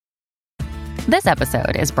This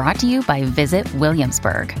episode is brought to you by Visit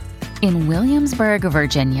Williamsburg. In Williamsburg,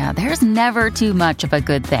 Virginia, there's never too much of a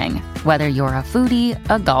good thing. Whether you're a foodie,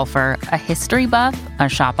 a golfer, a history buff, a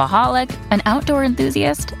shopaholic, an outdoor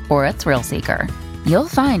enthusiast, or a thrill seeker, you'll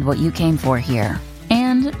find what you came for here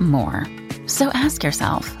and more. So ask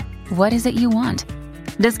yourself, what is it you want?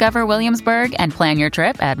 Discover Williamsburg and plan your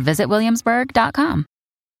trip at visitwilliamsburg.com.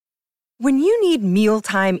 When you need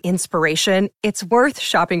mealtime inspiration, it's worth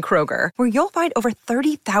shopping Kroger, where you'll find over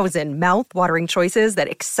 30,000 mouth-watering choices that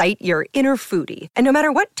excite your inner foodie. And no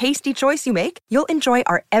matter what tasty choice you make, you'll enjoy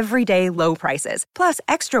our everyday low prices, plus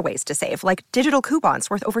extra ways to save, like digital coupons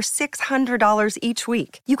worth over $600 each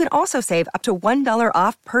week. You can also save up to $1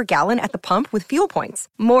 off per gallon at the pump with fuel points.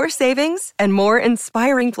 More savings and more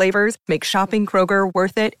inspiring flavors make shopping Kroger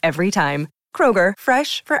worth it every time. Kroger,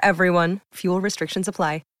 fresh for everyone. Fuel restrictions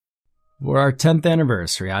apply. For our 10th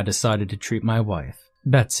anniversary, I decided to treat my wife,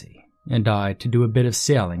 Betsy, and I to do a bit of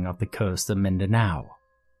sailing off the coast of Mindanao.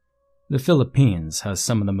 The Philippines has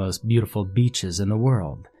some of the most beautiful beaches in the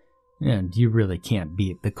world, and you really can't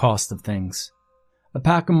beat the cost of things. A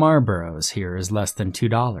pack of Marlboros here is less than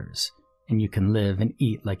 $2, and you can live and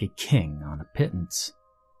eat like a king on a pittance.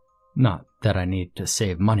 Not that I need to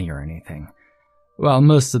save money or anything. While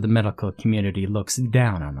most of the medical community looks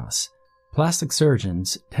down on us, plastic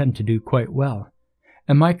surgeons tend to do quite well,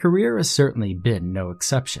 and my career has certainly been no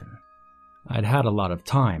exception. I'd had a lot of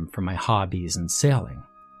time for my hobbies and sailing.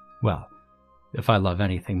 Well, if I love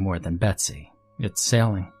anything more than Betsy, it's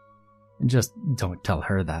sailing. Just don't tell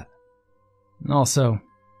her that. Also,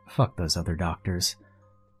 fuck those other doctors.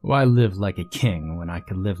 Why live like a king when I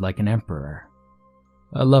could live like an emperor?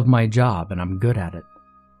 I love my job and I'm good at it.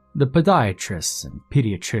 The podiatrists and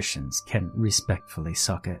pediatricians can respectfully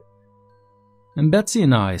suck it. And Betsy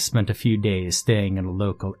and I spent a few days staying in a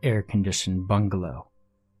local air-conditioned bungalow.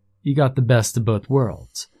 You got the best of both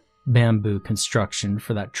worlds. Bamboo construction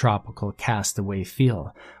for that tropical castaway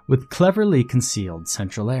feel, with cleverly concealed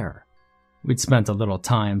central air. We'd spent a little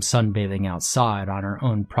time sunbathing outside on our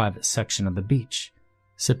own private section of the beach,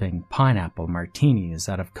 sipping pineapple martinis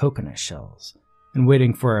out of coconut shells, and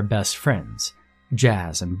waiting for our best friends,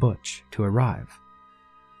 Jazz and Butch, to arrive.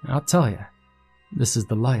 I'll tell you, this is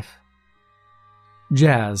the life.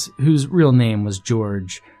 Jazz, whose real name was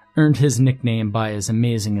George, earned his nickname by his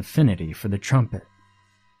amazing affinity for the trumpet.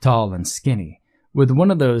 Tall and skinny, with one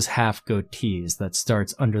of those half goatees that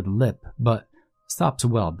starts under the lip but stops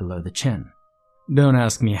well below the chin. Don't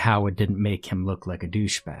ask me how it didn't make him look like a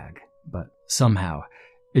douchebag, but somehow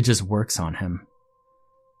it just works on him.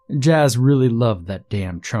 Jazz really loved that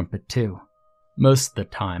damn trumpet too. Most of the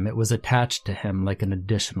time it was attached to him like an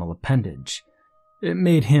additional appendage. It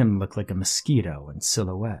made him look like a mosquito in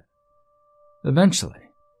silhouette.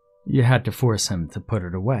 Eventually, you had to force him to put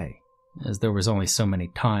it away, as there was only so many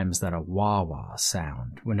times that a wah-wah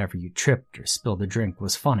sound whenever you tripped or spilled a drink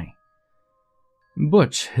was funny.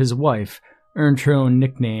 Butch, his wife, earned her own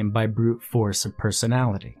nickname by brute force of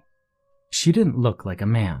personality. She didn't look like a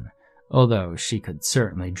man, although she could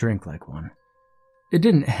certainly drink like one. It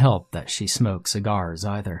didn't help that she smoked cigars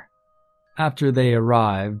either. After they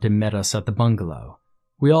arrived and met us at the bungalow,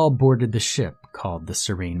 we all boarded the ship called the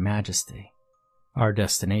Serene Majesty. Our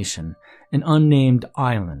destination, an unnamed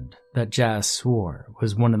island that Jazz swore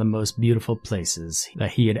was one of the most beautiful places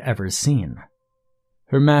that he had ever seen.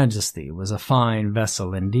 Her Majesty was a fine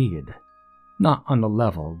vessel indeed, not on the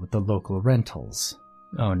level with the local rentals.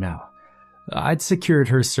 Oh no, I'd secured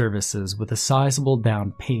her services with a sizable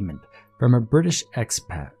down payment from a British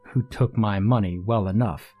expat who took my money well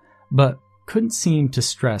enough, but couldn't seem to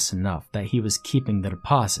stress enough that he was keeping the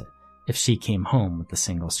deposit if she came home with a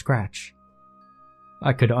single scratch.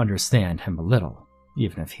 I could understand him a little,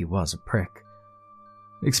 even if he was a prick.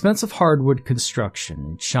 Expensive hardwood construction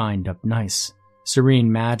and shined up nice.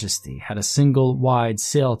 Serene Majesty had a single wide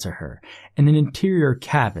sail to her and an interior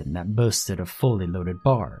cabin that boasted a fully loaded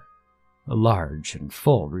bar, a large and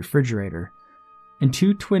full refrigerator, and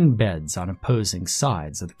 2 twin beds on opposing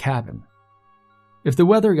sides of the cabin. If the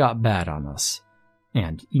weather got bad on us,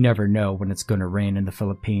 and you never know when it's going to rain in the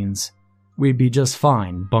Philippines, we'd be just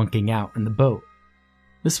fine bunking out in the boat.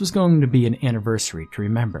 This was going to be an anniversary to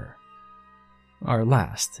remember. Our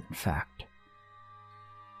last, in fact.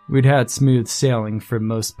 We'd had smooth sailing for the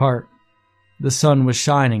most part. The sun was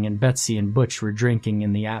shining and Betsy and Butch were drinking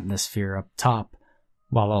in the atmosphere up top,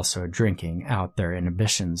 while also drinking out their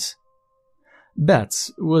inhibitions.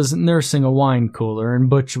 Bets was nursing a wine cooler and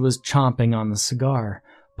Butch was chomping on the cigar,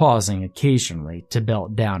 pausing occasionally to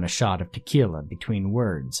belt down a shot of tequila between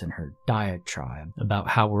words in her diatribe about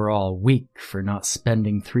how we're all weak for not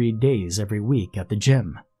spending 3 days every week at the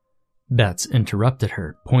gym. Bets interrupted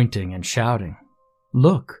her, pointing and shouting.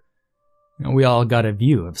 Look! We all got a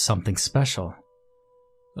view of something special.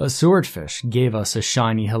 A swordfish gave us a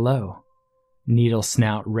shiny hello, needle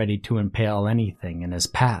snout ready to impale anything in his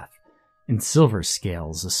path, and silver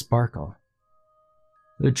scales a-sparkle.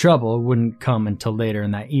 The trouble wouldn't come until later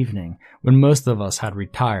in that evening, when most of us had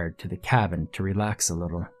retired to the cabin to relax a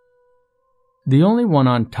little. The only one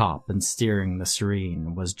on top and steering the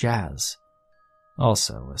Serene was Jazz.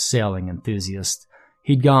 Also a sailing enthusiast,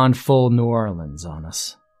 he'd gone full New Orleans on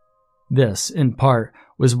us. This, in part,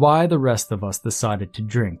 was why the rest of us decided to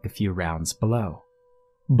drink a few rounds below.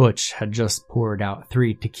 Butch had just poured out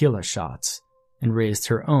 3 tequila shots and raised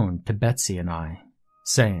her own to Betsy and I,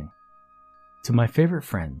 saying, "To my favorite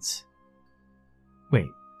friends." Wait,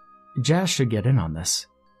 Jazz should get in on this.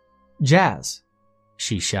 "Jazz!"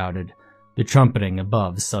 she shouted. The trumpeting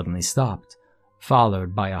above suddenly stopped,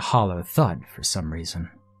 followed by a hollow thud for some reason.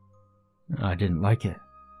 I didn't like it.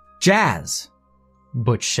 "Jazz!"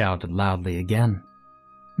 Butch shouted loudly again.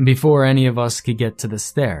 Before any of us could get to the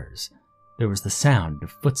stairs, there was the sound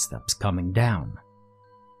of footsteps coming down.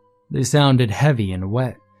 They sounded heavy and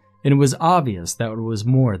wet, and it was obvious that it was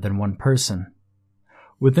more than one person.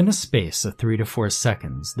 Within a space of 3 to 4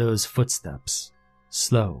 seconds, those footsteps,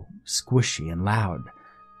 slow, squishy, and loud,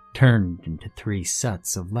 turned into 3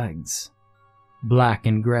 sets of legs. Black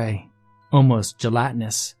and gray, almost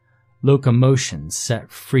gelatinous, locomotion set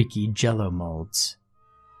freaky jello molds.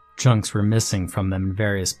 Chunks were missing from them in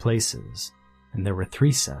various places, and there were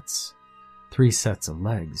 3 sets of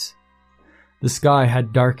legs. The sky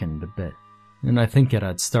had darkened a bit, and I think it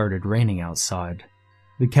had started raining outside.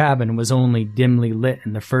 The cabin was only dimly lit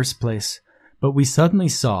in the first place, but we suddenly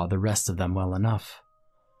saw the rest of them well enough.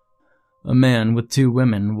 A man with 2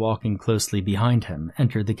 women walking closely behind him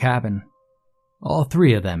entered the cabin, all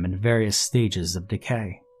 3 of them in various stages of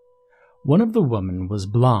decay. One of the women was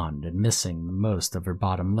blonde and missing the most of her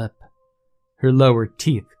bottom lip. Her lower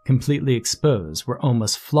teeth, completely exposed, were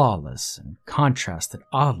almost flawless and contrasted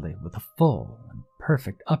oddly with a full and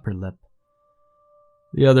perfect upper lip.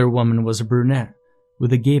 The other woman was a brunette,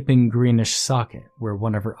 with a gaping greenish socket where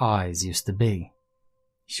one of her eyes used to be.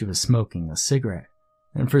 She was smoking a cigarette,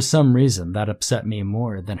 and for some reason that upset me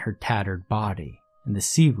more than her tattered body and the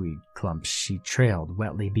seaweed clumps she trailed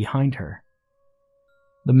wetly behind her.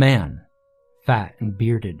 The man, fat and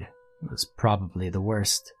bearded, was probably the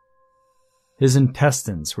worst. His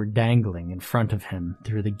intestines were dangling in front of him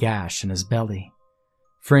through the gash in his belly,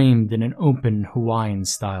 framed in an open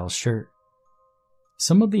Hawaiian-style shirt.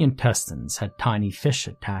 Some of the intestines had tiny fish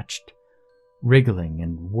attached, wriggling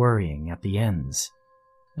and worrying at the ends,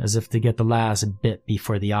 as if to get the last bit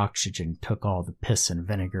before the oxygen took all the piss and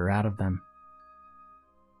vinegar out of them.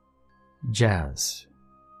 Jazz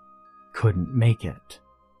couldn't make it,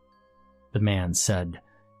 the man said,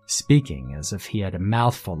 speaking as if he had a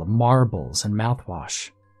mouthful of marbles and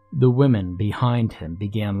mouthwash. The women behind him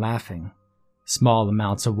began laughing, small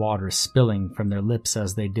amounts of water spilling from their lips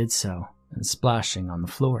as they did so and splashing on the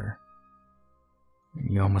floor.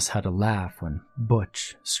 You almost had to laugh when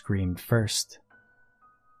Butch screamed first.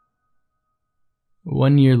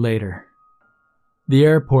 1 year later, the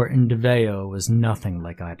airport in DeVeo was nothing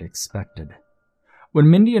like I'd expected. When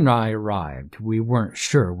Mindy and I arrived, we weren't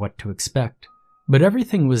sure what to expect, but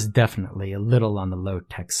everything was definitely a little on the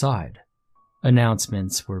low-tech side.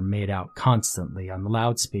 Announcements were made out constantly on the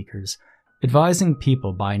loudspeakers, advising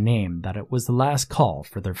people by name that it was the last call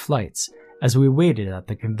for their flights as we waited at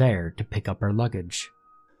the conveyor to pick up our luggage.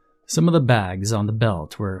 Some of the bags on the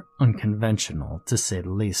belt were unconventional, to say the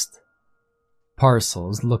least.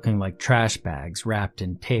 Parcels looking like trash bags wrapped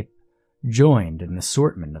in tape joined an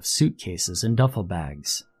assortment of suitcases and duffel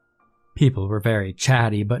bags. People were very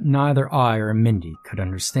chatty, but neither I or Mindy could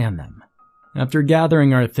understand them. After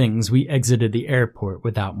gathering our things, we exited the airport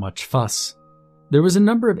without much fuss. There was a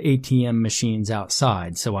number of ATM machines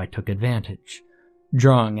outside, so I took advantage,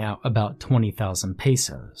 drawing out about 20,000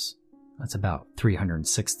 pesos. That's about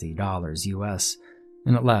 $360 US,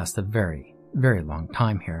 and it lasted a very, very long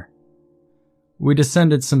time here. We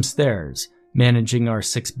descended some stairs, managing our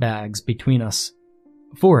 6 bags between us,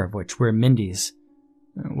 4 of which were Mindy's.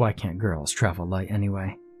 Why can't girls travel light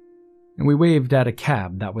anyway? And we waved at a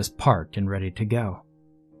cab that was parked and ready to go.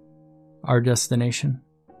 Our destination?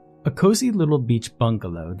 A cozy little beach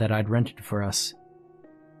bungalow that I'd rented for us.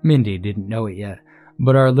 Mindy didn't know it yet,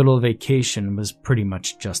 but our little vacation was pretty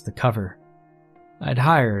much just the cover. I'd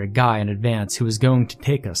hired a guy in advance who was going to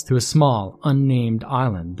take us to a small, unnamed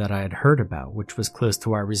island that I had heard about, which was close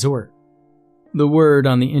to our resort. The word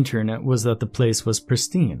on the internet was that the place was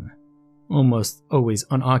pristine, almost always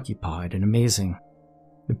unoccupied and amazing.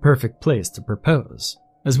 The perfect place to propose.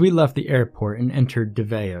 As we left the airport and entered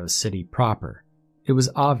Davao City proper, it was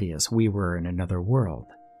obvious we were in another world.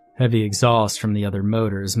 Heavy exhaust from the other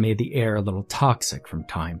motors made the air a little toxic from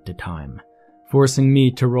time to time, forcing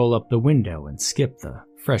me to roll up the window and skip the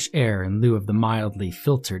fresh air in lieu of the mildly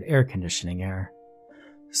filtered air conditioning air.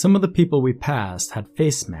 Some of the people we passed had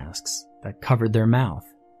face masks that covered their mouth,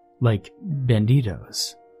 like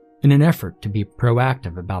banditos, in an effort to be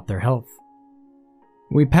proactive about their health.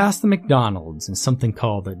 We passed the McDonald's and something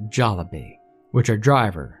called a Jollibee, which our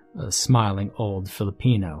driver, a smiling old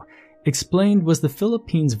Filipino, explained was the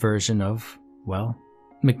Philippines' version of, well,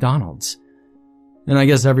 McDonald's. And I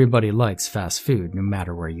guess everybody likes fast food no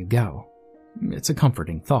matter where you go. It's a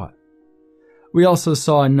comforting thought. We also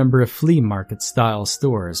saw a number of flea market-style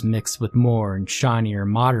stores mixed with more and shinier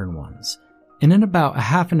modern ones, and in about a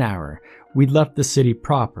half an hour, we'd left the city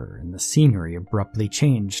proper and the scenery abruptly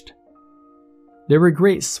changed. There were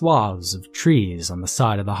great swaths of trees on the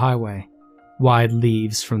side of the highway, wide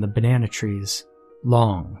leaves from the banana trees,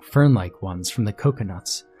 long, fern-like ones from the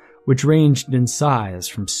coconuts, which ranged in size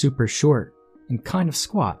from super short and kind of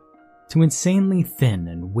squat to insanely thin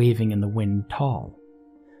and waving in the wind tall.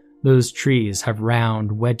 Those trees have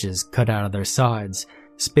round wedges cut out of their sides,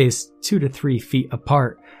 spaced 2 to 3 feet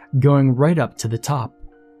apart, going right up to the top.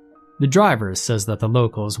 The driver says that the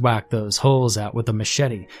locals whacked those holes out with a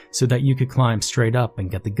machete so that you could climb straight up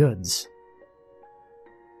and get the goods.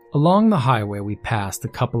 Along the highway we passed a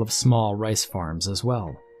couple of small rice farms as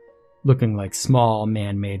well, looking like small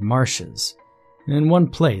man-made marshes, and one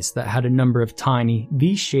place that had a number of tiny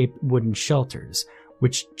V-shaped wooden shelters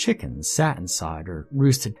which chickens sat inside or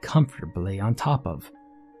roosted comfortably on top of.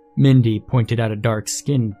 Mindy pointed out a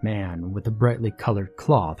dark-skinned man with a brightly colored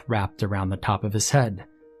cloth wrapped around the top of his head,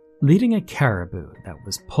 leading a caribou that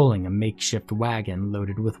was pulling a makeshift wagon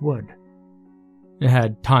loaded with wood. It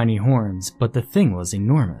had tiny horns, but the thing was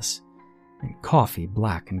enormous, and coffee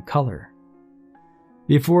black in color.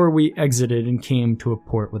 Before we exited and came to a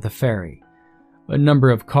port with a ferry, a number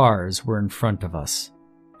of cars were in front of us,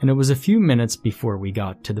 and it was a few minutes before we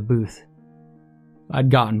got to the booth. I'd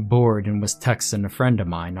gotten bored and was texting a friend of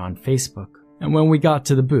mine on Facebook, and when we got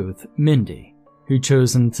to the booth, Mindy, who'd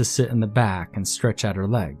chosen to sit in the back and stretch out her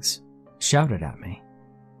legs, shouted at me.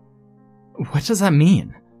 "What does that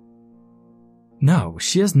mean?" "No,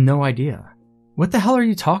 she has no idea. What the hell are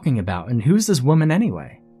you talking about, and who's this woman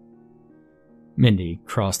anyway?" Mindy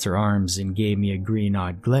crossed her arms and gave me a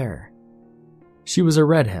green-eyed glare. She was a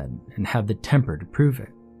redhead and had the temper to prove it,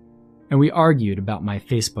 and we argued about my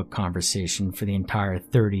Facebook conversation for the entire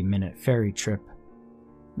 30-minute ferry trip.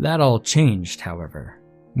 That all changed, however,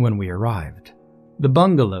 when we arrived. The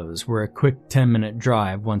bungalows were a quick 10-minute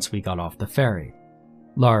drive once we got off the ferry,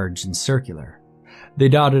 large and circular. They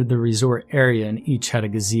dotted the resort area and each had a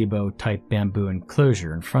gazebo-type bamboo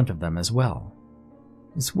enclosure in front of them as well.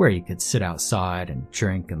 It's where you could sit outside and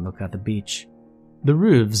drink and look at the beach. The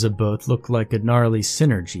roofs of both looked like a gnarly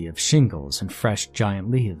synergy of shingles and fresh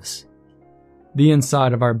giant leaves. The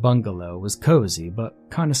inside of our bungalow was cozy but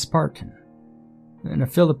kind of Spartan, and a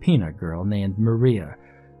Filipina girl named Maria,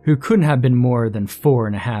 who couldn't have been more than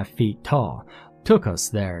 4.5 feet tall, took us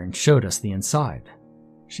there and showed us the inside.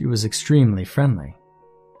 She was extremely friendly.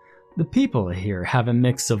 The people here have a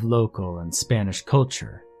mix of local and Spanish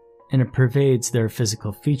culture, and it pervades their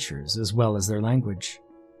physical features as well as their language.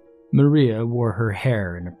 Maria wore her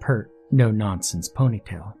hair in a pert, no-nonsense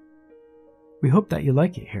ponytail. "We hope that you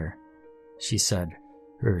like it here," she said.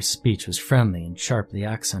 Her speech was friendly and sharply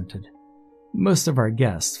accented. "Most of our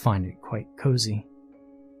guests find it quite cozy."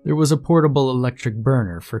 There was a portable electric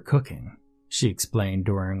burner for cooking, she explained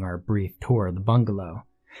during our brief tour of the bungalow,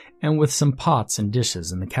 and with some pots and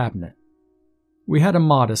dishes in the cabinet. We had a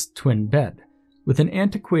modest twin bed, with an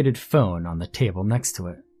antiquated phone on the table next to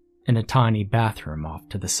it, and a tiny bathroom off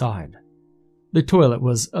to the side. The toilet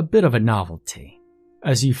was a bit of a novelty,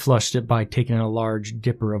 as you flushed it by taking a large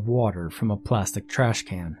dipper of water from a plastic trash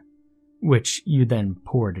can, which you then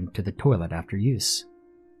poured into the toilet after use.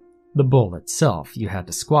 The bowl itself you had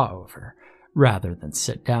to squat over, rather than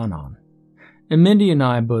sit down on, and Mindy and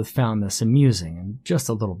I both found this amusing and just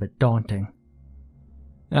a little bit daunting.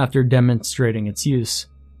 After demonstrating its use,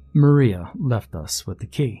 Maria left us with the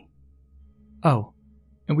key. "Oh,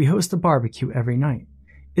 and we host a barbecue every night.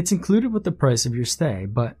 It's included with the price of your stay,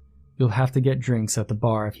 but you'll have to get drinks at the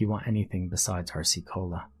bar if you want anything besides RC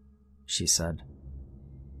Cola," she said.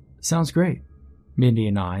 "Sounds great," Mindy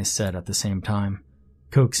and I said at the same time,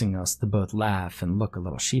 coaxing us to both laugh and look a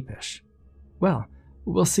little sheepish. "Well,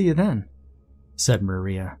 we'll see you then," said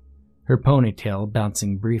Maria, her ponytail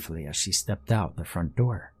bouncing briefly as she stepped out the front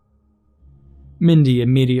door. Mindy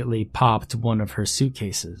immediately popped one of her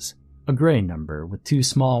suitcases, a gray number with 2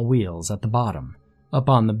 small wheels at the bottom, up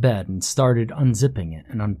on the bed and started unzipping it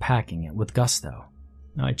and unpacking it with gusto.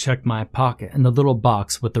 I checked my pocket and the little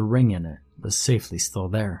box with the ring in it was safely still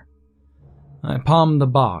there. I palmed the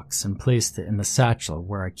box and placed it in the satchel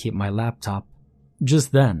where I keep my laptop.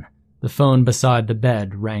 Just then, the phone beside the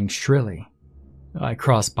bed rang shrilly. I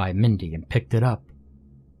crossed by Mindy and picked it up.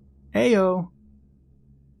 "Ayo,"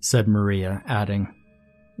 said Maria, adding,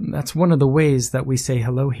 "That's one of the ways that we say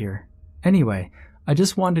hello here. Anyway, I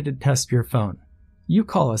just wanted to test your phone. You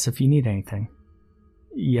call us if you need anything."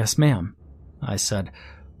 "Yes, ma'am," I said.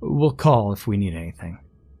 "We'll call if we need anything."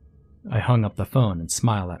 I hung up the phone and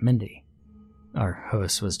smiled at Mindy. Our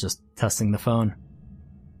host was just testing the phone.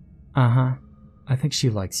 "Uh-huh. I think she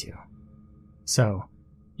likes you. So,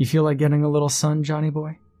 you feel like getting a little sun, Johnny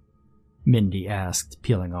boy?" Mindy asked,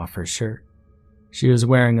 peeling off her shirt. She was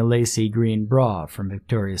wearing a lacy green bra from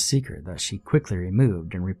Victoria's Secret that she quickly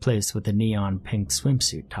removed and replaced with a neon pink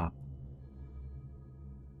swimsuit top.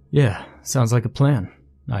 "Yeah, sounds like a plan,"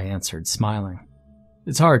 I answered, smiling.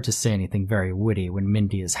 It's hard to say anything very witty when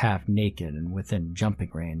Mindy is half naked and within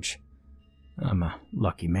jumping range. I'm a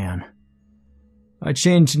lucky man. I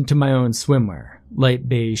changed into my own swimwear, light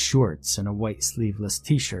beige shorts and a white sleeveless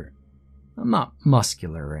t-shirt. I'm not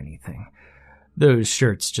muscular or anything. Those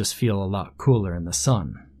shirts just feel a lot cooler in the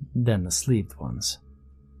sun than the sleeved ones.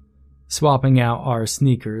 Swapping out our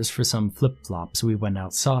sneakers for some flip-flops, we went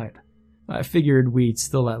outside. I figured we'd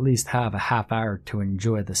still at least have a half hour to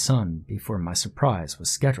enjoy the sun before my surprise was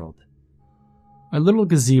scheduled. Our little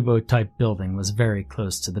gazebo-type building was very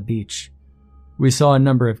close to the beach. We saw a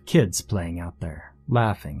number of kids playing out there,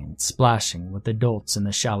 laughing and splashing with adults in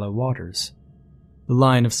the shallow waters. The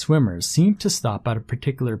line of swimmers seemed to stop at a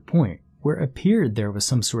particular point where it appeared there was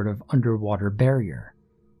some sort of underwater barrier.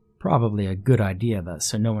 Probably a good idea, though,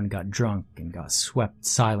 so no one got drunk and got swept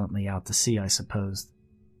silently out to sea, I supposed.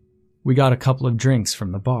 We got a couple of drinks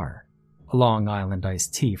from the bar, a Long Island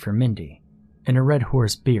iced tea for Mindy, and a Red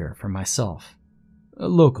Horse beer for myself. A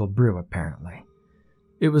local brew, apparently.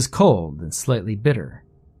 It was cold and slightly bitter,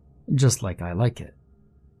 just like I like it.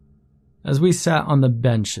 As we sat on the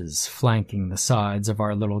benches flanking the sides of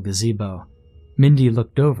our little gazebo, Mindy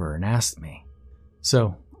looked over and asked me,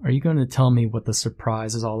 "So, are you going to tell me what the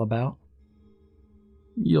surprise is all about?"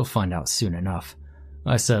 "You'll find out soon enough,"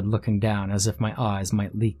 I said, looking down as if my eyes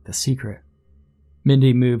might leak the secret.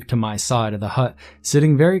 Mindy moved to my side of the hut,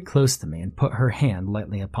 sitting very close to me, and put her hand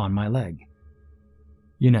lightly upon my leg.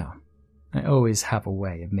 "You know, I always have a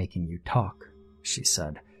way of making you talk," she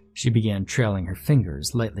said. She began trailing her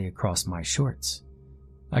fingers lightly across my shorts.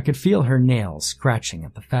 I could feel her nails scratching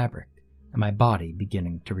at the fabric, and my body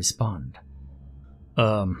beginning to respond.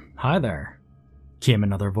 Hi there," came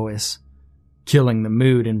another voice, killing the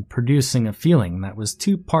mood and producing a feeling that was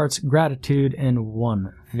 2 parts gratitude and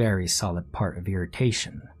 1 very solid part of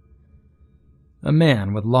irritation. A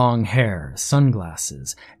man with long hair,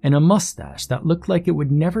 sunglasses, and a mustache that looked like it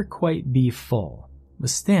would never quite be full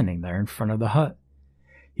was standing there in front of the hut.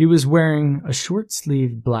 He was wearing a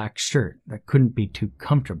short-sleeved black shirt that couldn't be too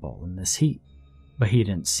comfortable in this heat, but he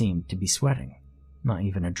didn't seem to be sweating, not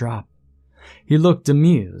even a drop. He looked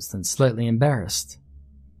amused and slightly embarrassed.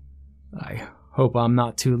 "I hope I'm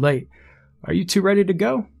not too late. Are you two ready to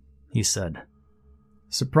go?" he said.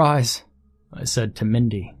 "Surprise," I said to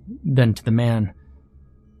Mindy, then to the man.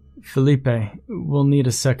 "Felipe, we'll need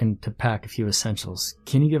a second to pack a few essentials.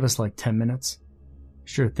 Can you give us like 10 minutes?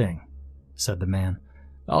 "Sure thing," said the man.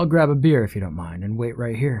 "I'll grab a beer if you don't mind and wait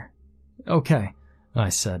right here." "Okay," I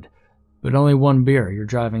said, "but only 1 beer. You're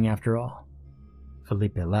driving after all."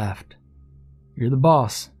 Felipe laughed. "You're the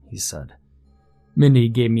boss," he said. Mindy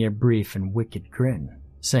gave me a brief and wicked grin,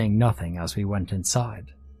 saying nothing as we went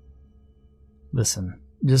inside. "Listen,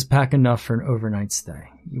 just pack enough for an overnight stay.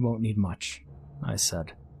 You won't need much," I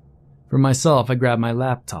said. For myself, I grabbed my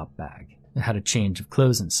laptop bag. It had a change of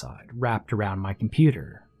clothes inside, wrapped around my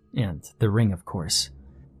computer, and the ring, of course.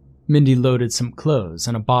 Mindy loaded some clothes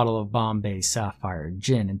and a bottle of Bombay Sapphire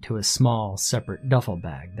gin into a small, separate duffel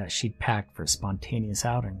bag that she'd packed for spontaneous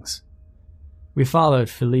outings. We followed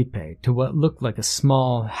Felipe to what looked like a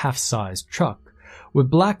small, half-sized truck with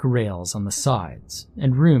black rails on the sides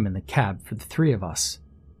and room in the cab for the 3 of us.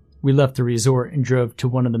 We left the resort and drove to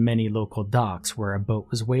one of the many local docks where a boat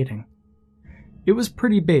was waiting. It was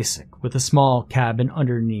pretty basic, with a small cabin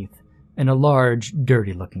underneath and a large,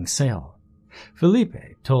 dirty-looking sail. Felipe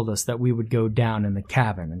told us that we would go down in the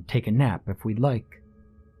cabin and take a nap if we'd like.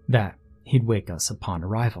 That he'd wake us upon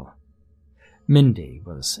arrival. Mindy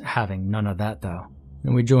was having none of that, though,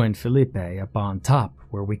 and we joined Felipe up on top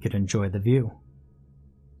where we could enjoy the view.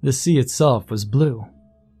 The sea itself was blue,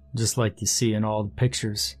 just like you see in all the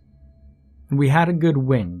pictures. And we had a good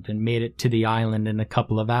wind and made it to the island in a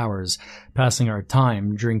couple of hours, passing our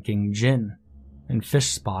time drinking gin and fish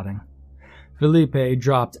spotting. Felipe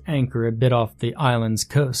dropped anchor a bit off the island's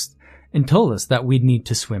coast and told us that we'd need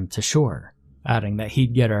to swim to shore, adding that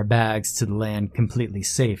he'd get our bags to the land completely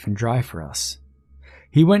safe and dry for us.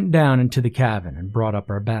 He went down into the cabin and brought up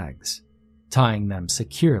our bags, tying them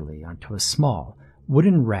securely onto a small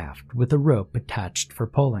wooden raft with a rope attached for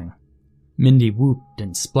pulling. Mindy whooped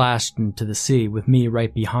and splashed into the sea with me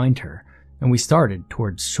right behind her, and we started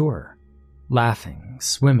towards shore, laughing,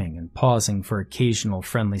 swimming, and pausing for occasional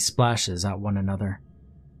friendly splashes at one another.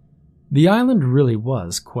 The island really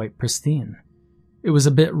was quite pristine. It was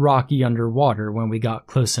a bit rocky underwater when we got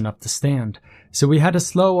close enough to stand, so we had to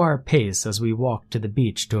slow our pace as we walked to the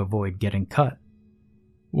beach to avoid getting cut.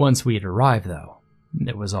 Once we'd arrived, though,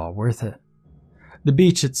 it was all worth it. The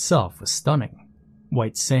beach itself was stunning.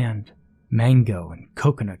 White sand, mango, and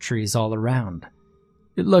coconut trees all around.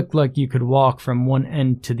 It looked like you could walk from one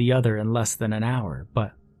end to the other in less than an hour,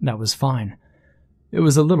 but that was fine. It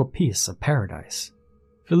was a little piece of paradise.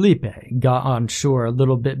 Felipe got on shore a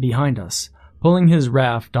little bit behind us, pulling his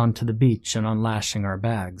raft onto the beach and unlashing our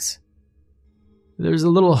bags. "There's a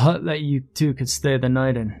little hut that you two could stay the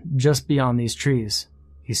night in, just beyond these trees,"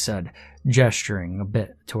 he said, gesturing a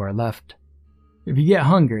bit to our left. "If you get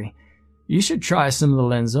hungry, you should try some of the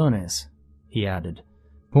lanzones," he added,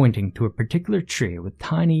 pointing to a particular tree with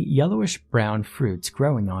tiny yellowish-brown fruits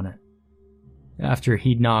growing on it. After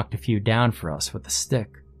he'd knocked a few down for us with a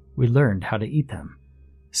stick, we learned how to eat them,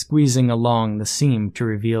 squeezing along the seam to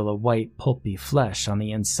reveal a white, pulpy flesh on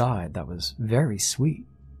the inside that was very sweet.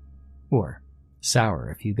 Or sour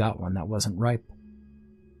if you got one that wasn't ripe.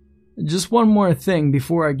 "Just one more thing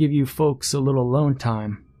before I give you folks a little alone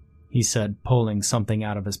time," he said, pulling something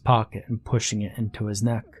out of his pocket and pushing it into his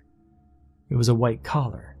neck. It was a white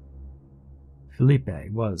collar. Felipe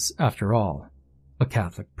was, after all, a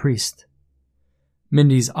Catholic priest.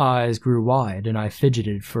 Mindy's eyes grew wide and I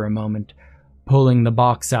fidgeted for a moment, pulling the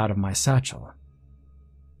box out of my satchel.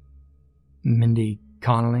 "Mindy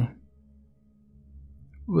Connolly,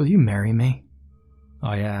 will you marry me?"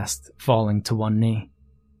 I asked, falling to one knee.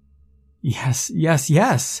 "Yes, yes,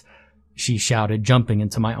 yes!" she shouted, jumping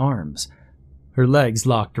into my arms. Her legs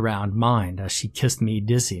locked around mine as she kissed me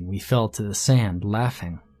dizzy and we fell to the sand,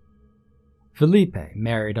 laughing. Felipe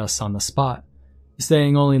married us on the spot,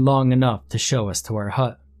 staying only long enough to show us to our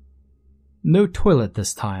hut. No toilet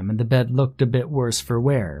this time, and the bed looked a bit worse for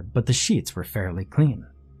wear, but the sheets were fairly clean.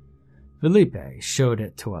 Felipe showed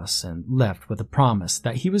it to us and left with a promise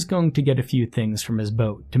that he was going to get a few things from his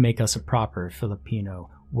boat to make us a proper Filipino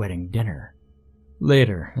wedding dinner.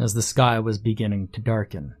 Later, as the sky was beginning to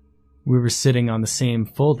darken, we were sitting on the same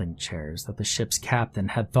folding chairs that the ship's captain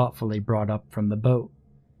had thoughtfully brought up from the boat.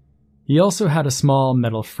 He also had a small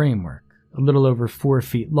metal framework, a little over 4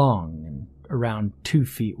 feet long and around 2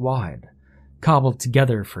 feet wide, cobbled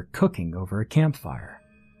together for cooking over a campfire.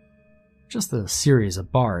 Just a series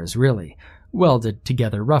of bars, really, welded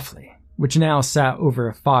together roughly, which now sat over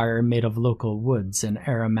a fire made of local woods and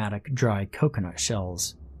aromatic dry coconut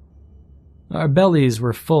shells. Our bellies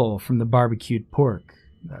were full from the barbecued pork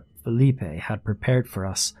that Felipe had prepared for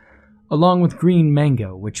us, along with green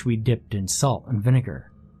mango which we dipped in salt and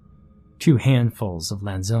vinegar, 2 handfuls of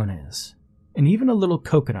lanzones, and even a little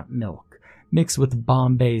coconut milk mixed with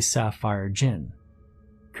Bombay Sapphire gin,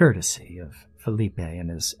 courtesy of Felipe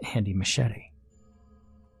and his handy machete.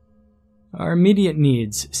 Our immediate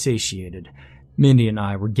needs satiated, Mindy and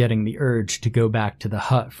I were getting the urge to go back to the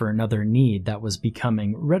hut for another need that was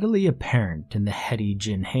becoming readily apparent in the heady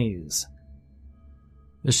gin haze.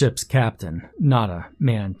 The ship's captain, not a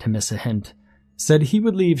man to miss a hint, said he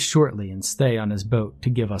would leave shortly and stay on his boat to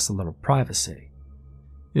give us a little privacy.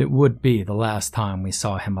 It would be the last time we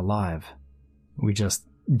saw him alive. We just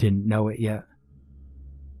didn't know it yet.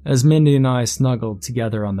 As Mindy and I snuggled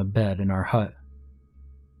together on the bed in our hut,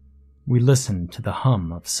 we listened to the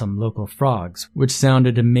hum of some local frogs, which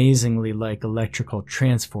sounded amazingly like electrical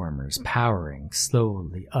transformers powering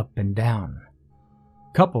slowly up and down,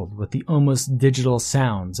 coupled with the almost digital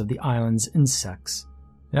sounds of the island's insects.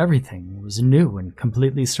 Everything was new and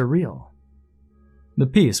completely surreal. The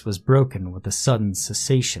peace was broken with a sudden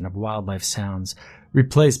cessation of wildlife sounds,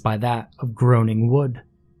 replaced by that of groaning wood,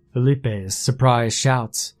 Felipe's surprised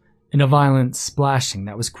shouts, and a violent splashing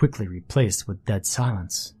that was quickly replaced with dead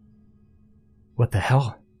silence. "What the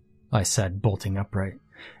hell?" I said, bolting upright.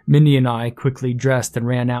 Mindy and I quickly dressed and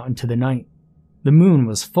ran out into the night. The moon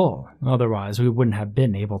was full, otherwise we wouldn't have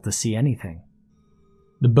been able to see anything.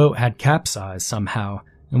 The boat had capsized somehow,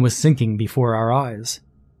 and was sinking before our eyes.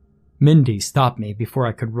 Mindy stopped me before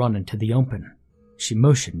I could run into the open. She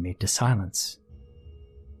motioned me to silence.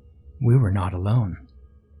 We were not alone.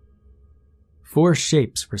 4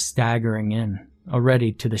 shapes were staggering in,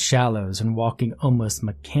 already to the shallows and walking almost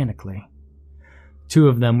mechanically. 2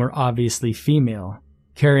 of them were obviously female,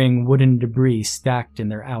 carrying wooden debris stacked in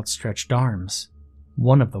their outstretched arms.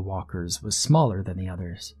 One of the walkers was smaller than the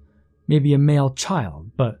others, maybe a male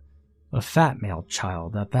child, but a fat male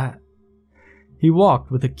child at that. He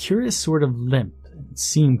walked with a curious sort of limp and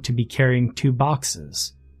seemed to be carrying 2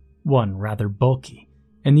 boxes, one rather bulky,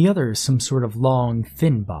 and the other some sort of long,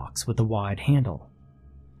 thin box with a wide handle.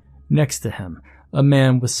 Next to him, a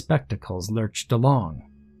man with spectacles lurched along,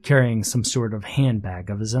 carrying some sort of handbag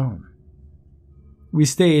of his own. We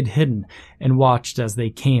stayed hidden and watched as they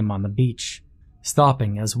came on the beach,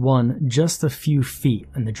 stopping as one just a few feet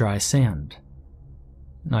in the dry sand.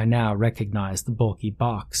 I now recognized the bulky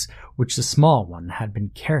box which the small one had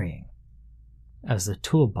been carrying as the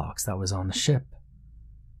toolbox that was on the ship.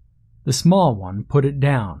 The small one put it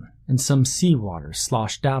down, and some seawater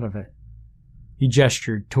sloshed out of it. He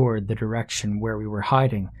gestured toward the direction where we were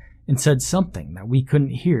hiding and said something that we couldn't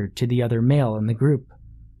hear to the other male in the group.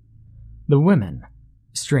 The women,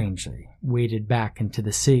 strangely, waded back into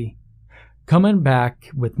the sea, coming back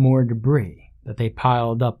with more debris that they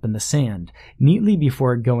piled up in the sand neatly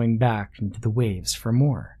before going back into the waves for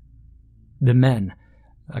more. The men,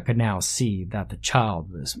 I could now see that the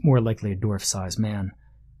child was more likely a dwarf-sized man,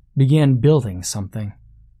 began building something.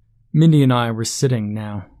 Mindy and I were sitting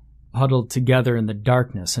now, huddled together in the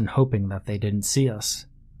darkness and hoping that they didn't see us.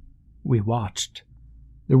 We watched.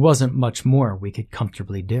 There wasn't much more we could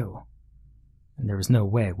comfortably do, and there was no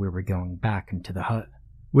way we were going back into the hut.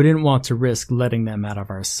 We didn't want to risk letting them out of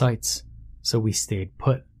our sights, so we stayed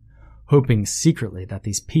put, hoping secretly that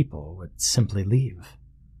these people would simply leave.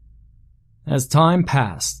 As time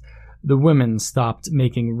passed, the women stopped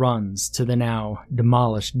making runs to the now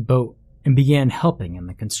demolished boat and began helping in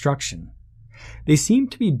the construction. They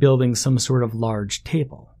seemed to be building some sort of large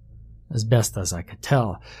table. As best as I could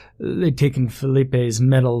tell, they'd taken Felipe's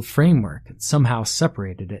metal framework and somehow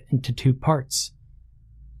separated it into 2 parts.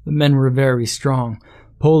 The men were very strong,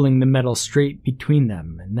 pulling the metal straight between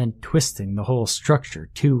them and then twisting the whole structure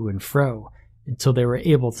to and fro until they were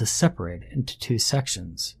able to separate it into 2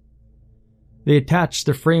 sections. They attached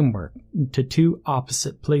the framework to 2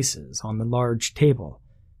 opposite places on the large table,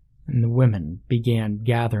 and the women began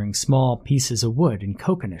gathering small pieces of wood and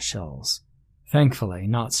coconut shells, thankfully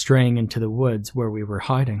not straying into the woods where we were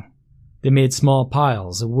hiding. They made small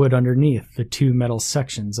piles of wood underneath the 2 metal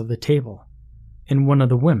sections of the table, and one of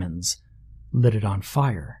the women's lit it on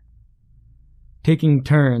fire. Taking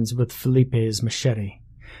turns with Felipe's machete,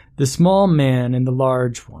 the small man and the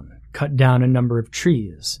large one cut down a number of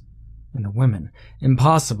trees, and the women,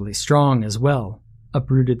 impossibly strong as well,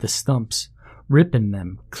 uprooted the stumps, ripping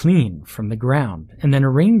them clean from the ground and then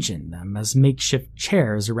arranging them as makeshift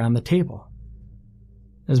chairs around the table.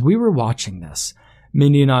 As we were watching this,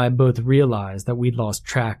 Mindy and I both realized that we'd lost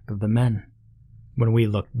track of the men. When we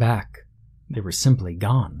looked back, they were simply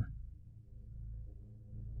gone.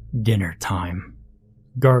 "Dinner time,"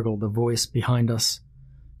 gargled a voice behind us.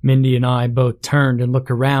 Mindy and I both turned and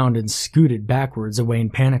looked around and scooted backwards away in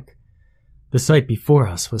panic. The sight before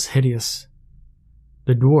us was hideous.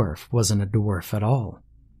 The dwarf wasn't a dwarf at all.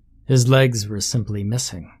 His legs were simply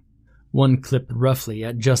missing. One clipped roughly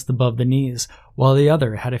at just above the knees, while the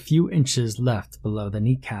other had a few inches left below the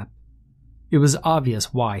kneecap. It was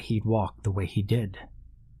obvious why he'd walked the way he did.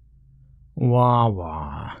 "Wah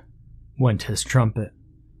wah," went his trumpet,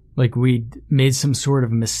 like we'd made some sort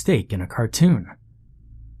of mistake in a cartoon.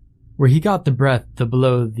 Where he got the breath to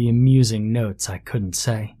blow the amusing notes I couldn't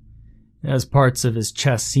say, as parts of his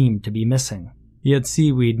chest seemed to be missing. He had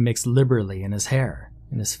seaweed mixed liberally in his hair,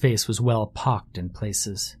 and his face was well pocked in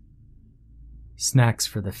places. Snacks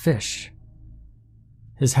for the fish.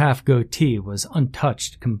 His half goatee was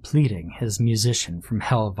untouched, completing his musician from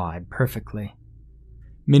hell vibe perfectly.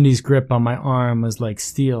 Mindy's grip on my arm was like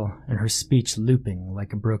steel, and her speech looping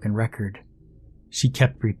like a broken record. She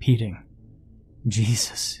kept repeating,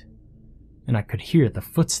 "Jesus," and I could hear the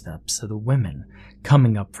footsteps of the women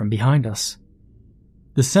coming up from behind us.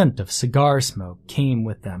 The scent of cigar smoke came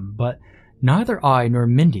with them, but neither I nor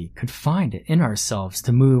Mindy could find it in ourselves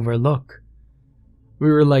to move or look. We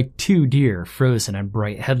were like 2 deer frozen in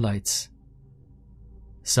bright headlights.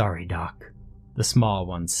 "Sorry, Doc," the small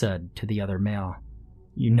one said to the other male.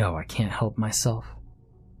 "You know I can't help myself."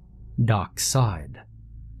 Doc sighed.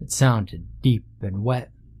 It sounded deep and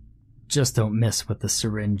wet. "Just don't mess with the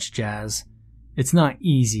syringe, Jazz. It's not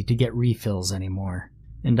easy to get refills anymore.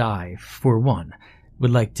 and I, for one,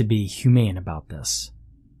 would like to be humane about this.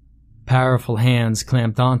 Powerful hands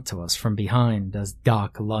clamped onto us from behind as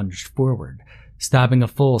Doc lunged forward, stabbing a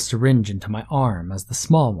full syringe into my arm as the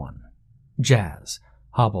small one, Jazz,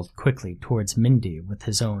 hobbled quickly towards Mindy with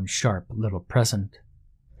his own sharp little present.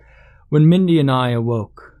 When Mindy and I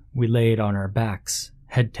awoke, we laid on our backs,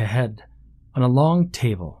 head to head, on a long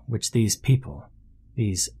table which these people,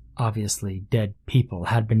 these obviously dead people,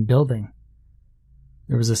 had been building.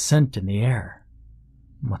 There was a scent in the air,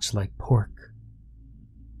 much like pork.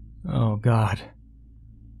 "Oh, God,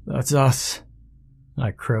 that's us,"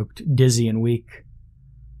 I croaked, dizzy and weak.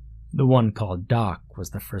 The one called Doc was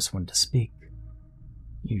the first one to speak.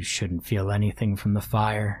 "You shouldn't feel anything from the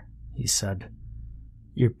fire," he said.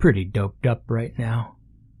 "You're pretty doped up right now.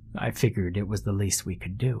 I figured it was the least we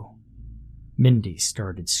could do." Mindy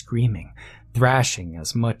started screaming, thrashing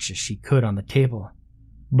as much as she could on the table,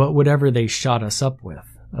 but whatever they shot us up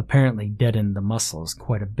with apparently deadened the muscles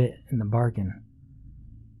quite a bit in the bargain.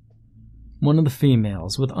 One of the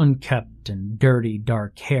females, with unkempt and dirty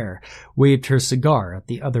dark hair, waved her cigar at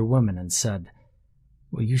the other woman and said,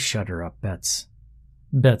 "Will you shut her up, Betts?"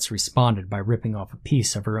 Betts responded by ripping off a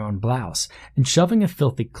piece of her own blouse and shoving a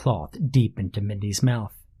filthy cloth deep into Mindy's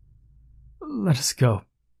mouth. "Let us go,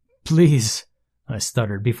 please," I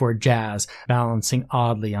stuttered before Jazz, balancing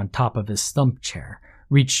oddly on top of his stump chair,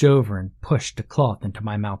 reached over and pushed a cloth into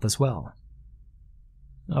my mouth as well.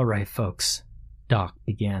 "All right, folks," Doc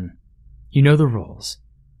began. "You know the rules.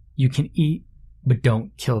 You can eat, but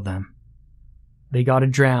don't kill them. They gotta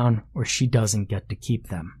drown or she doesn't get to keep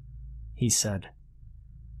them," he said.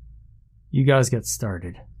 "You guys get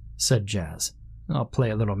started," said Jazz. "I'll play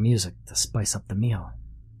a little music to spice up the meal."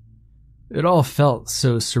 It all felt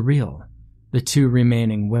so surreal. The two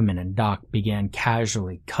remaining women and Doc began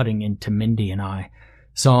casually cutting into Mindy and I,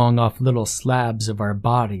 sawing off little slabs of our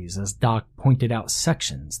bodies as Doc pointed out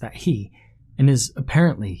sections that he, in his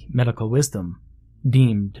apparently medical wisdom,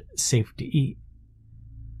 deemed safe to eat.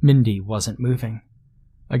 Mindy wasn't moving.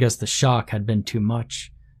 I guess the shock had been too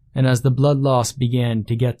much, and as the blood loss began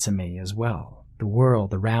to get to me as well, the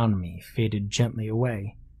world around me faded gently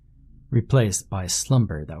away, replaced by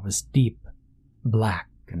slumber that was deep, black,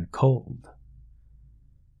 and cold.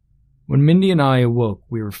 When Mindy and I awoke,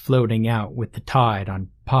 we were floating out with the tide on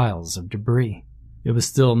piles of debris. It was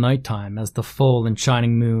still nighttime, as the full and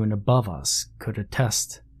shining moon above us could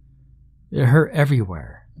attest. It hurt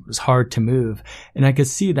everywhere. It was hard to move, and I could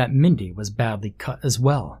see that Mindy was badly cut as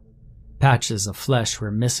well. Patches of flesh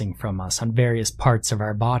were missing from us on various parts of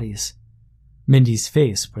our bodies. Mindy's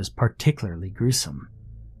face was particularly gruesome,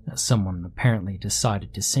 as someone apparently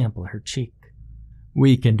decided to sample her cheek.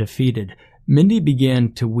 Weak and defeated, Mindy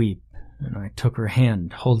began to weep, and I took her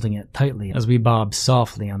hand, holding it tightly as we bobbed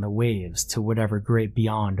softly on the waves to whatever great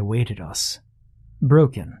beyond awaited us.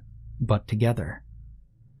 Broken, but together.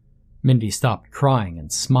 Mindy stopped crying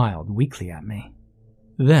and smiled weakly at me.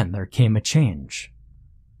 Then there came a change.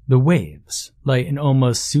 The waves, light and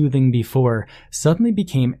almost soothing before, suddenly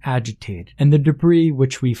became agitated, and the debris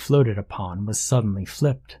which we floated upon was suddenly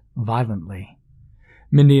flipped, violently.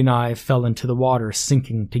 Mindy and I fell into the water,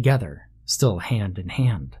 sinking together, still hand in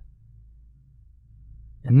hand.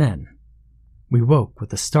 And then, we woke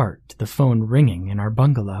with a start to the phone ringing in our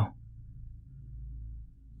bungalow.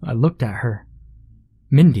 I looked at her.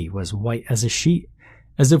 Mindy was white as a sheet,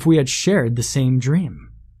 as if we had shared the same dream.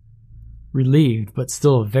 Relieved, but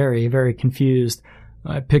still very, very confused,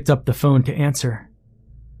 I picked up the phone to answer.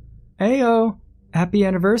 "Ayo, happy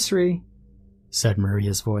anniversary," said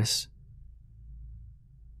Maria's voice.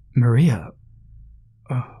 "Maria?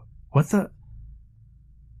 What the?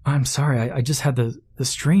 I'm sorry, I just had the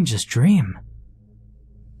strangest dream."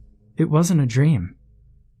 "It wasn't a dream,"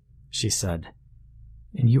 she said,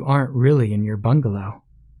 "and you aren't really in your bungalow.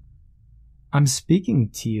 I'm speaking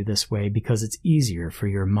to you this way because it's easier for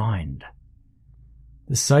your mind.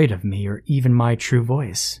 The sight of me, or even my true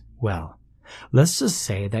voice, well, let's just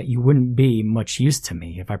say that you wouldn't be much use to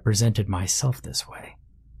me if I presented myself this way."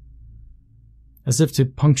 As if to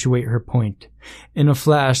punctuate her point, in a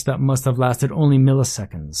flash that must have lasted only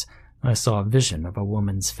milliseconds, I saw a vision of a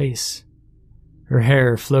woman's face. Her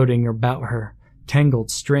hair floating about her, tangled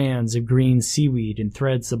strands of green seaweed and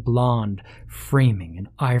threads of blonde, framing an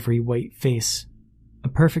ivory-white face. A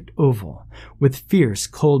perfect oval, with fierce,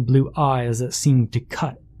 cold blue eyes that seemed to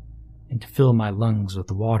cut and to fill my lungs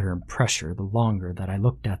with water and pressure the longer that I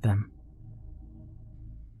looked at them.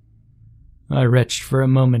 I retched for a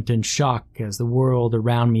moment in shock as the world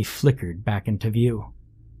around me flickered back into view.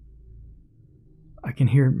 "I can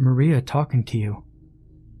hear Maria talking to you.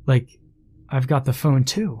 Like, I've got the phone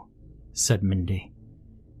too," said Mindy.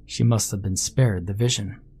 She must have been spared the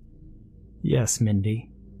vision. "Yes,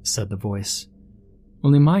 Mindy," said the voice.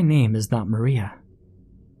 "Only my name is not Maria.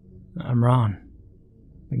 I'm Ron,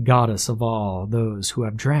 the goddess of all those who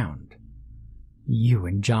have drowned. You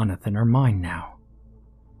and Jonathan are mine now."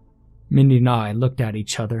 Mindy and I looked at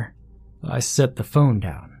each other. I set the phone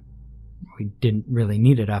down. We didn't really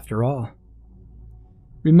need it after all.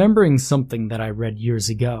 Remembering something that I read years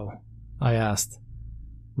ago, I asked,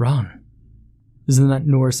 "Ron, isn't that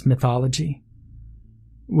Norse mythology?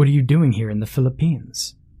 What are you doing here in the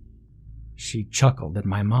Philippines?" She chuckled in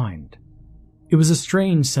my mind. It was a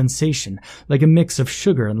strange sensation, like a mix of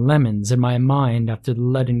sugar and lemons in my mind after the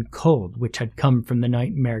leaden cold which had come from the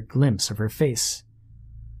nightmare glimpse of her face.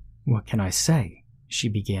 "What can I say?" she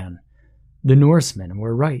began. "The Norsemen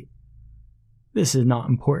were right. This is not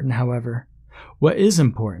important, however. What is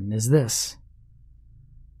important is this.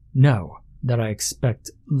 Know that I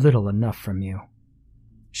expect little enough from you."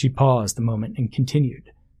 She paused a moment and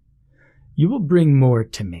continued. "You will bring more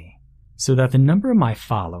to me, so that the number of my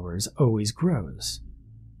followers always grows.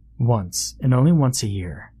 Once, and only once a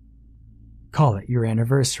year. Call it your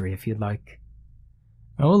anniversary if you'd like.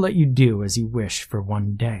 I will let you do as you wish for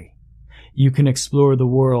one day. You can explore the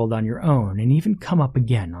world on your own and even come up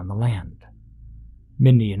again on the land."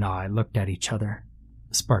 Mindy and I looked at each other.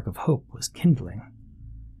 A spark of hope was kindling.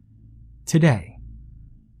 "Today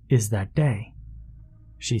is that day,"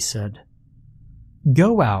 she said.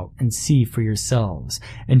 "Go out and see for yourselves,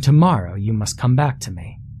 and tomorrow you must come back to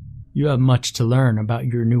me. You have much to learn about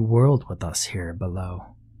your new world with us here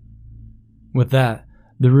below." With that,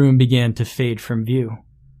 the room began to fade from view,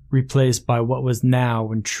 replaced by what was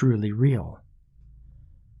now and truly real.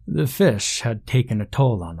 The fish had taken a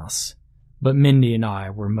toll on us, but Mindy and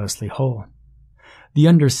I were mostly whole. The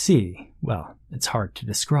undersea, well, it's hard to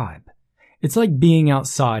describe. It's like being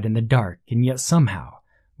outside in the dark, and yet somehow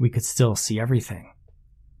we could still see everything.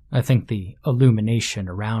 I think the illumination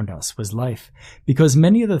around us was life, because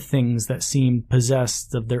many of the things that seemed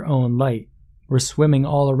possessed of their own light were swimming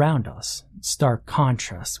all around us, in stark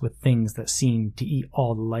contrast with things that seemed to eat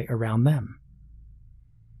all the light around them.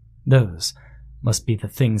 Those must be the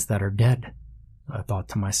things that are dead, I thought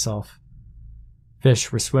to myself.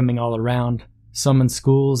 Fish were swimming all around, some in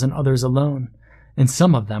schools and others alone, and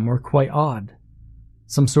some of them were quite odd.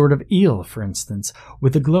 Some sort of eel, for instance,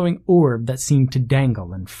 with a glowing orb that seemed to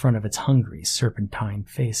dangle in front of its hungry, serpentine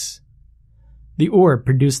face. The orb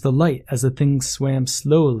produced the light as the thing swam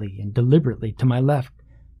slowly and deliberately to my left,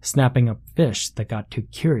 snapping up fish that got too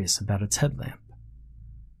curious about its headlamp.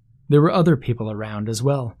 There were other people around as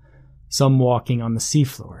well, some walking on the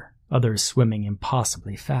seafloor, others swimming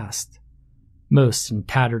impossibly fast. Most in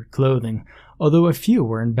tattered clothing, although a few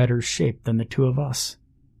were in better shape than the two of us.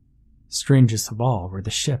 Strangest of all were the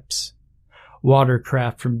ships.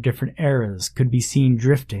 Watercraft from different eras could be seen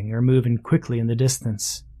drifting or moving quickly in the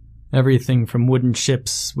distance. Everything from wooden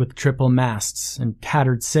ships with triple masts and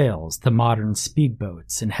tattered sails to modern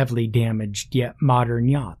speedboats and heavily damaged yet modern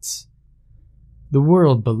yachts. The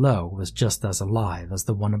world below was just as alive as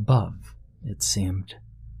the one above, it seemed.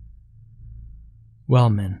 "Well,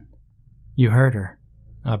 Min, you heard her,"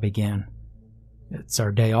 I began. "It's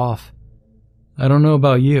our day off. I don't know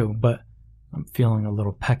about you, but I'm feeling a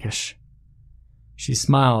little peckish." She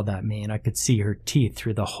smiled at me, and I could see her teeth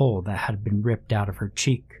through the hole that had been ripped out of her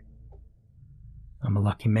cheek. "I'm a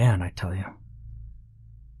lucky man, I tell you."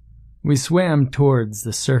 We swam towards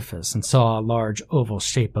the surface and saw a large oval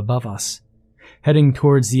shape above us. Heading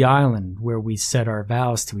towards the island where we said our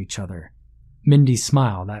vows to each other, Mindy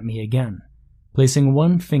smiled at me again, placing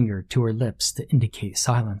one finger to her lips to indicate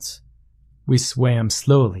silence. We swam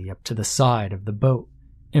slowly up to the side of the boat,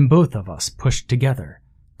 and both of us pushed together,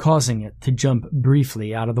 causing it to jump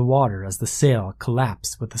briefly out of the water as the sail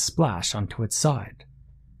collapsed with a splash onto its side.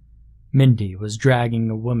 Mindy was dragging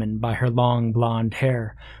the woman by her long blonde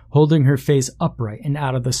hair, holding her face upright and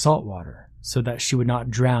out of the salt water so that she would not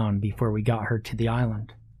drown before we got her to the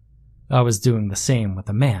island. I was doing the same with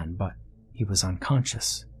a man, but he was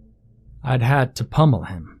unconscious. I'd had to pummel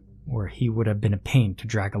him, or he would have been a pain to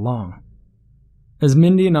drag along. As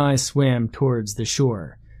Mindy and I swam towards the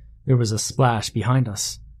shore, there was a splash behind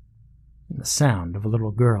us, and the sound of a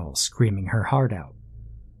little girl screaming her heart out.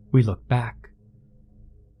 We looked back.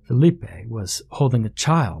 Felipe was holding a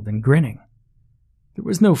child and grinning. There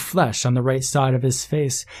was no flesh on the right side of his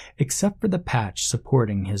face, except for the patch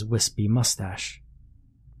supporting his wispy mustache.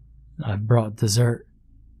 "I've brought dessert,"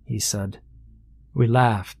 he said. We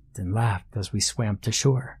laughed and laughed as we swam to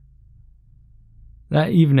shore.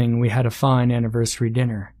 That evening we had a fine anniversary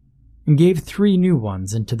dinner, and gave 3 new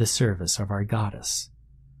ones into the service of our goddess.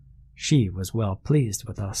 She was well pleased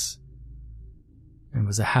with us. It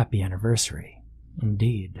was a happy anniversary,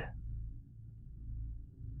 indeed.